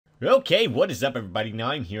Okay, what is up everybody?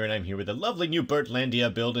 Now I'm here and I'm here with a lovely new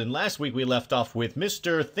Birdlandia build, and last week we left off with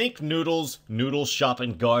Mr. Think Noodles, Noodle Shop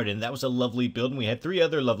and Garden. That was a lovely build and we had 3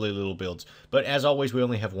 other lovely little builds. But as always, we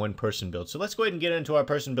only have 1 person build. So let's go ahead and get into our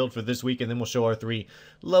person build for this week, and then we'll show our 3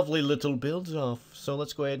 lovely little builds off. So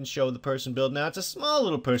let's go ahead and show the person build. Now it's a small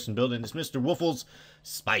little person build and it's MrWoofless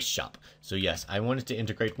Spice Shop. So yes, I wanted to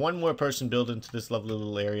integrate 1 more person build into this lovely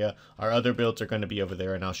little area. Our other builds are going to be over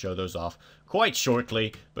there and I'll show those off quite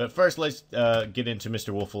shortly. But first let's get into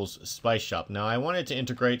MrWoofless Spice Shop. Now I wanted to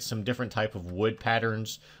integrate some different type of wood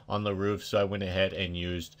patterns on the roof, so I went ahead and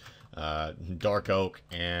used dark oak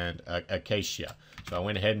and acacia. So I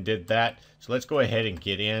went ahead and did that. So let's go ahead and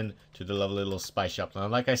get in to the lovely little spice shop. Now,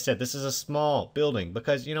 like I said, this is a small building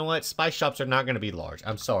because, you know what, spice shops are not going to be large.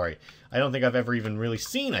 I'm sorry. I don't think I've ever even really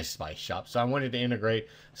seen a spice shop. So I wanted to integrate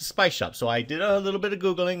a spice shop. So I did a little bit of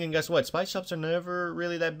Googling, and guess what? Spice shops are never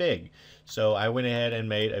really that big. So I went ahead and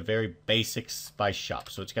made a very basic spice shop.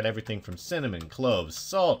 So it's got everything from cinnamon, cloves,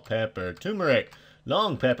 salt, pepper, turmeric,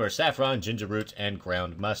 long pepper, saffron, ginger roots, and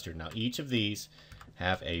ground mustard. Now each of these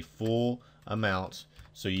have a full amount,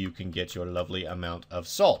 so you can get your lovely amount of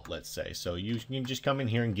salt, let's say. So you can just come in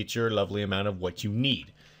here and get your lovely amount of what you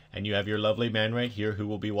need. And you have your lovely man right here who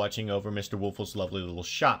will be watching over MrWoofless' lovely little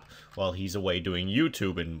shop while he's away doing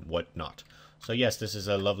YouTube and whatnot. So yes, this is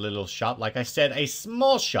a lovely little shop. Like I said, a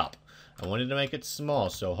small shop. I wanted to make it small,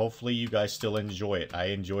 so hopefully you guys still enjoy it. I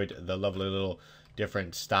enjoyed the lovely little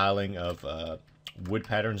different styling of wood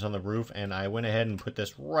patterns on the roof, and I went ahead and put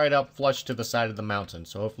this right up flush to the side of the mountain,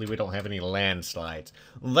 so hopefully we don't have any landslides.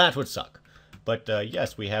 That would suck. But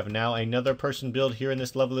yes, we have now another person build here in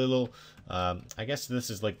this lovely little, I guess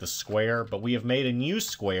this is like the square, but we have made a new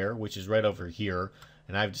square, which is right over here,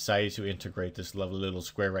 and I've decided to integrate this lovely little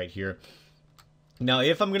square right here. Now,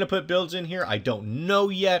 if I'm going to put builds in here, I don't know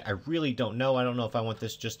yet. I really don't know. I don't know if I want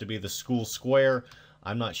this just to be the school square.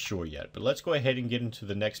 I'm not sure yet, but let's go ahead and get into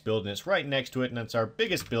the next build, and it's right next to it, and it's our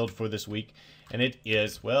biggest build for this week, and it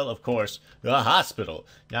is, well, of course, the hospital.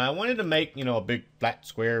 Now, I wanted to make, you know, a big flat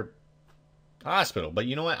square hospital, but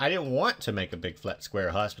you know what? I didn't want to make a big flat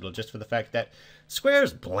square hospital just for the fact that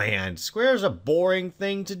square's bland. Square's a boring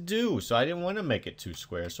thing to do, so I didn't want to make it too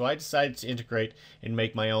square. So I decided to integrate and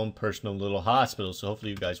make my own personal little hospital, so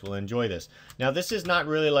hopefully you guys will enjoy this. Now, this is not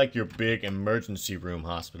really like your big emergency room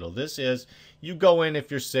hospital. This is, you go in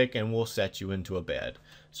if you're sick and we'll set you into a bed.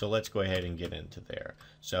 So let's go ahead and get into there.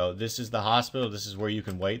 So this is the hospital. This is where you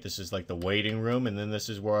can wait. This is like the waiting room, and then this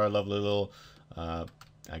is where our lovely little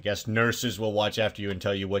I guess nurses will watch after you and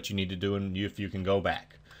tell you what you need to do and if you can go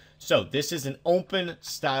back. So this is an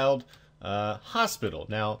open-styled hospital.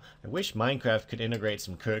 Now, I wish Minecraft could integrate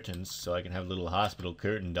some curtains so I can have little hospital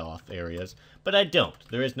curtained-off areas, but I don't.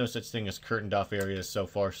 There is no such thing as curtained-off areas so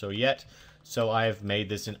far so yet, so I've made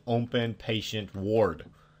this an open patient ward.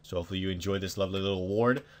 So hopefully you enjoy this lovely little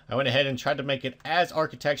ward. I went ahead and tried to make it as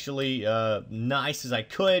architecturally nice as I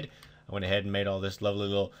could. I went ahead and made all this lovely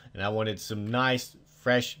little, and I wanted some nice,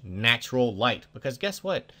 fresh, natural light. Because guess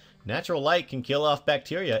what? Natural light can kill off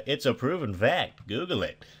bacteria. It's a proven fact. Google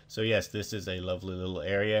it. So yes, this is a lovely little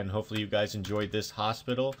area, and hopefully you guys enjoyed this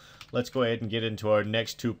hospital. Let's go ahead and get into our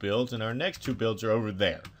next 2 builds, and our next 2 builds are over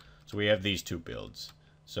there. So we have these 2 builds.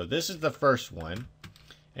 So this is the first one,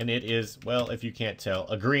 and it is, well, if you can't tell,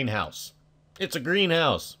 a greenhouse. It's a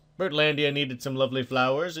greenhouse. Birdlandia needed some lovely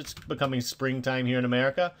flowers. It's becoming springtime here in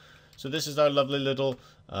America. So this is our lovely little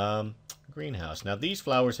greenhouse. Now these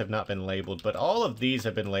flowers have not been labeled, but all of these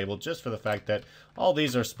have been labeled just for the fact that all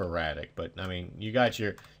these are sporadic. But I mean, you got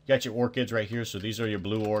your orchids right here. So these are your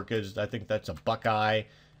blue orchids. I think that's a buckeye,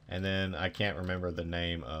 and then I can't remember the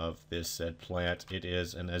name of this said plant. It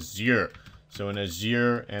is an azure. So an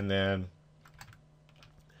azure, and then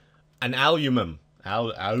an allium.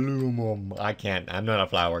 Allium. I'm not a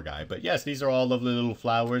flower guy, but yes, these are all lovely little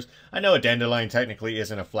flowers. I know a dandelion technically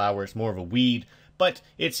isn't a flower, it's more of a weed, but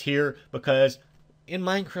it's here because in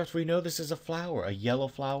Minecraft we know this is a flower, a yellow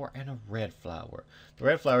flower and a red flower. The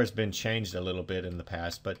red flower has been changed a little bit in the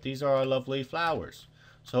past, but these are our lovely flowers.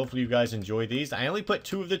 So hopefully you guys enjoy these. I only put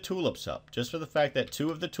 2 of the tulips up, just for the fact that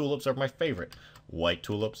 2 of the tulips are my favorite. White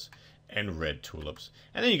tulips and red tulips.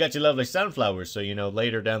 And then you got your lovely sunflowers, so you know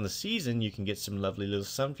later down the season you can get some lovely little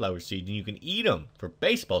sunflower seeds and you can eat them for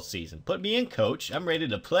baseball season. Put me in, coach. I'm ready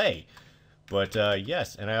to play. But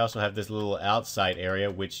yes, and I also have this little outside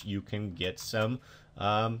area which you can get some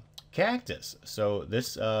cactus. So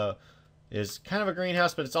this is kind of a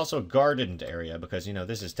greenhouse, but it's also a gardened area because, you know,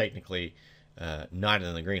 this is technically not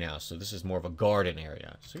in the greenhouse. So this is more of a garden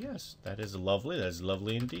area. So yes, that is lovely. That is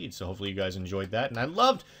lovely indeed. So hopefully you guys enjoyed that. And I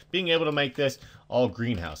loved being able to make this all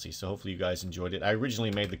greenhousey. So hopefully you guys enjoyed it. I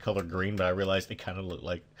originally made the color green, but I realized it kind of looked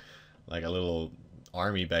like a little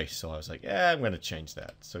army base. So I was like, yeah, I'm going to change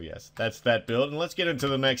that. So yes, that's that build. And let's get into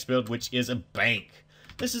the next build, which is a bank.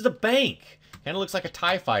 This is a bank. Kind of looks like a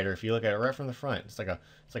TIE fighter if you look at it right from the front. It's like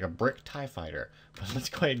a brick TIE fighter. But let's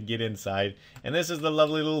go ahead and get inside. And this is the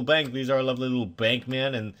lovely little bank. These are lovely little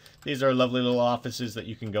bankmen, and these are lovely little offices that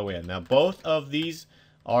you can go in. Now, both of these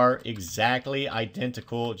are exactly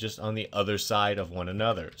identical, just on the other side of one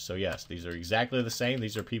another. So yes, these are exactly the same.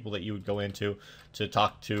 These are people that you would go into to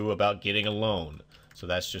talk to about getting a loan. So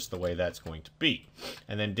that's just the way that's going to be.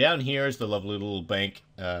 And then down here is the lovely little bank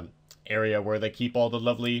area where they keep all the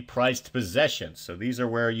lovely prized possessions. So these are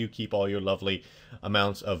where you keep all your lovely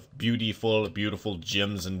amounts of beautiful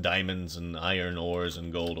gems and diamonds and iron ores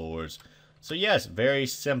and gold ores. So yes, very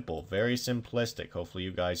simple, very simplistic. Hopefully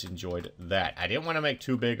you guys enjoyed that. I didn't want to make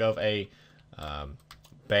too big of a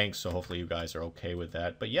bank, so hopefully you guys are okay with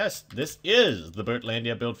that. But yes, this is the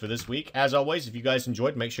Birdlandia build for this week. As always, if you guys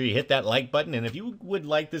enjoyed, make sure you hit that like button. And if you would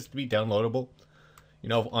like this to be downloadable, you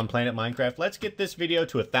know, on Planet Minecraft, let's get this video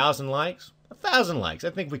to 1,000 likes. 1,000 likes. I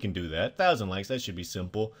think we can do that. 1,000 likes. That should be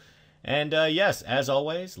simple. And yes, as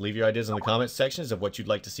always, leave your ideas in the comments sections of what you'd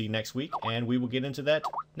like to see next week, and we will get into that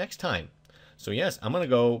next time. So yes, I'm going to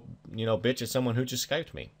go, you know, bitch at someone who just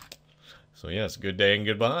Skyped me. So yes, good day and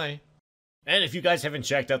goodbye. And if you guys haven't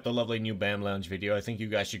checked out the lovely new BAM Lounge video, I think you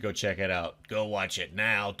guys should go check it out. Go watch it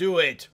now. Do it!